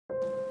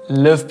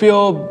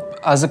Livpure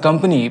as a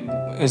company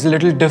is a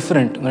little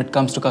different when it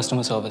comes to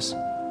customer service.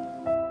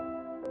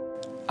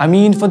 I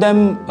mean, for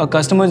them, a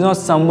customer is not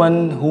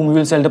someone whom we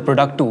will sell the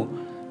product to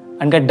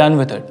and get done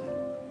with it.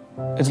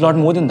 It's a lot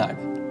more than that.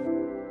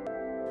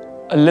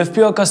 A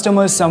Livpure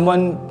customer is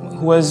someone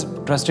who has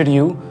trusted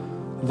you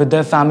with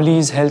their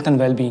family's health and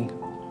well-being.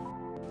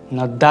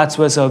 Now that's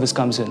where service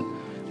comes in.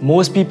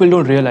 Most people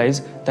don't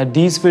realize that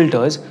these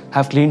filters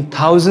have cleaned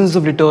thousands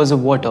of liters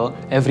of water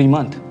every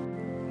month.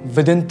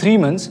 Within 3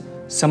 months,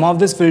 some of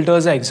these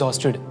filters are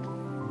exhausted.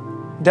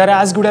 They are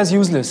as good as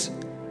useless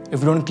if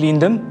we don't clean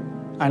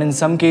them and in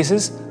some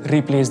cases,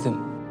 replace them.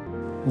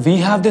 We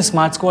have the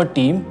Smart Squad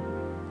team,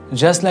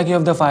 just like you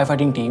have the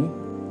firefighting team.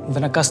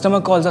 When a customer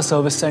calls our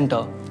service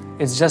center,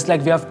 it's just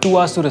like we have 2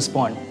 hours to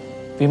respond.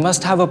 We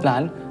must have a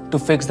plan to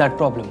fix that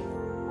problem.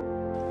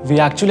 We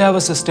actually have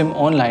a system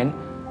online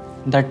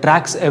that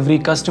tracks every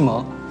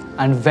customer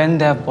and when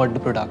they have bought the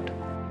product.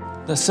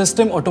 The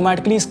system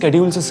automatically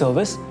schedules a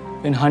service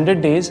in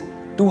 100 days,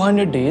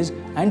 200 days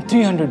and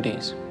 300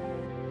 days.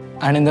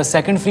 And in the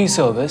second free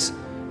service,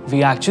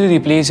 we actually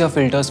replace your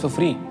filters for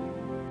free.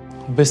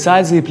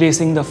 Besides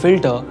replacing the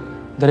filter,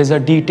 there is a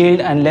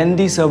detailed and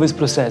lengthy service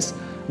process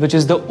which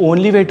is the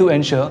only way to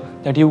ensure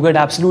that you get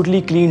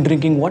absolutely clean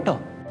drinking water.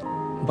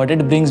 But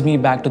it brings me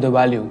back to the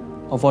value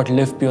of what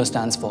Livpure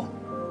stands for.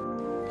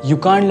 You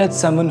can't let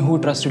someone who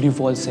trusted you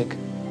fall sick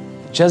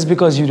just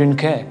because you didn't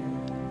care.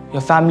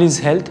 Your family's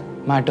health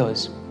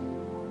matters.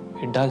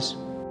 It does.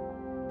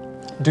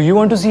 Do you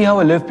want to see how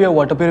a Livpure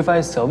water purifier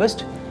is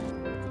serviced?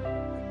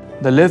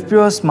 The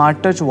Livpure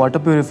Smart Touch water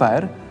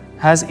purifier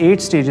has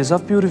 8 stages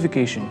of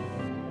purification.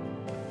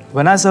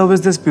 When I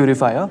service this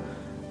purifier,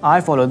 I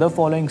follow the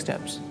following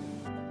steps.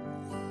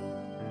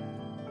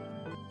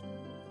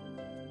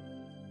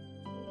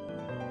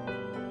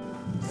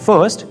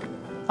 First,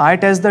 I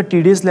test the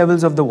TDS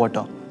levels of the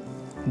water.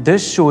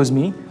 This shows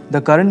me the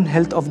current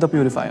health of the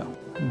purifier.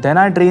 Then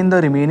I drain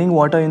the remaining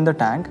water in the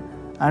tank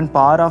and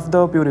power off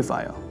the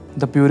purifier.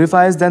 The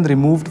purifier is then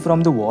removed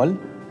from the wall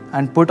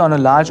and put on a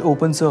large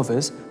open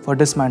surface for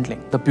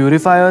dismantling. The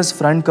purifier's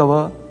front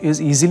cover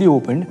is easily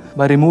opened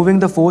by removing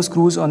the 4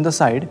 screws on the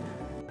side.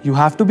 You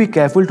have to be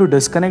careful to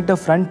disconnect the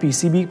front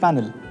PCB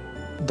panel.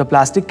 The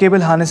plastic cable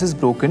harness is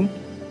broken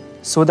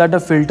so that the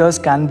filters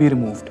can be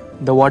removed.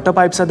 The water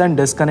pipes are then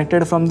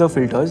disconnected from the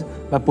filters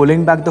by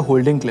pulling back the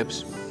holding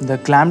clips. The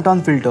clamped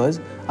on filters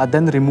are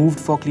then removed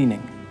for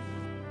cleaning.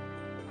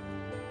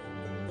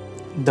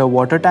 The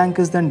water tank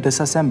is then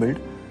disassembled.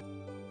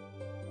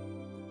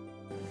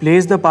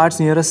 Place the parts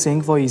near a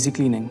sink for easy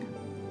cleaning.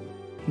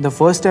 The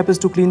first step is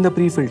to clean the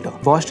pre-filter.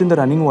 Washed in the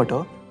running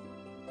water,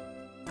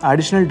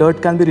 additional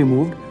dirt can be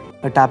removed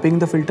by tapping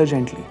the filter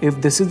gently. If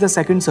this is the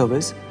second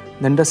service,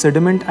 then the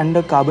sediment and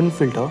the carbon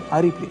filter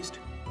are replaced.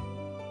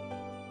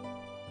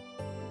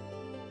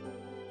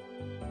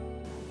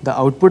 The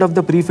output of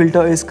the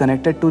pre-filter is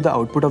connected to the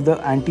output of the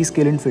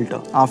anti-scalant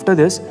filter. After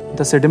this,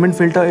 the sediment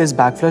filter is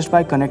backflushed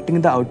by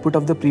connecting the output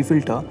of the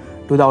pre-filter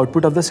to the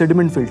output of the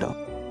sediment filter.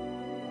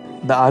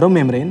 The RO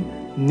membrane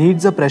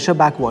needs a pressure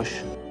backwash.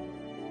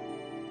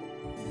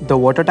 The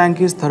water tank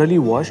is thoroughly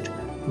washed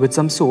with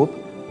some soap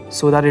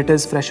so that it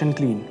is fresh and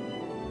clean.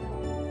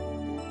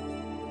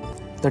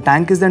 The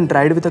tank is then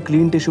dried with a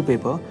clean tissue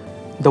paper.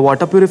 The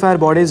water purifier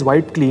body is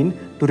wiped clean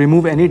to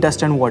remove any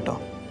dust and water.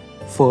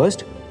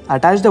 First,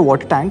 attach the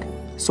water tank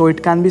so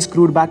it can be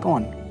screwed back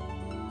on.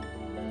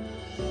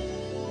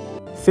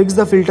 Fix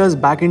the filters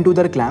back into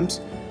their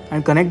clamps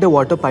and connect the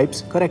water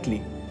pipes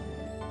correctly.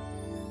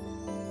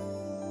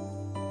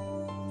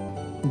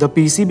 The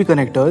PCB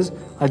connectors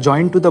are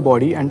joined to the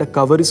body and the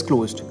cover is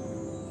closed.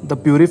 The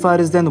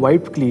purifier is then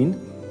wiped clean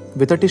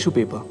with a tissue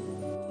paper.